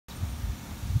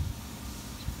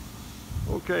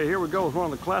Okay, here we go with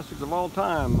one of the classics of all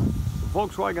time, the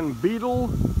Volkswagen Beetle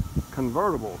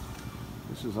convertible.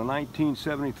 This is a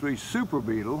 1973 Super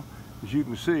Beetle. As you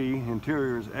can see,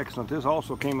 interior is excellent. This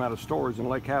also came out of storage in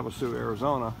Lake Havasu,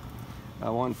 Arizona.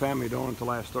 One family had owned it the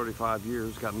last 35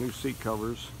 years. Got new seat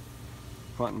covers,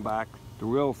 front and back. The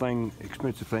real thing,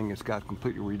 expensive thing it's got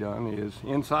completely redone is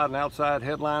inside and outside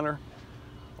headliner,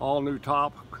 all new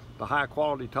top, the high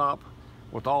quality top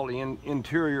with all the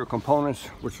interior components,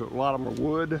 which a lot of them are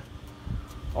wood,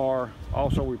 are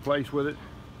also replaced with it.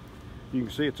 You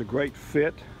can see it's a great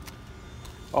fit.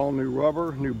 All new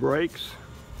rubber, new brakes,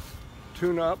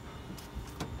 tune-up,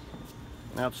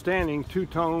 outstanding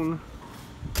two-tone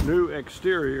new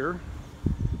exterior.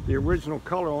 The original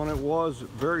color on it was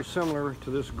very similar to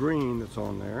this green that's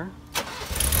on there.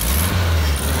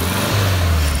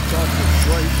 Got this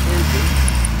great engine.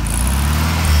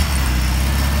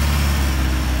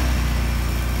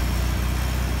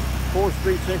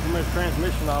 4-speed synchronous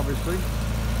transmission, obviously.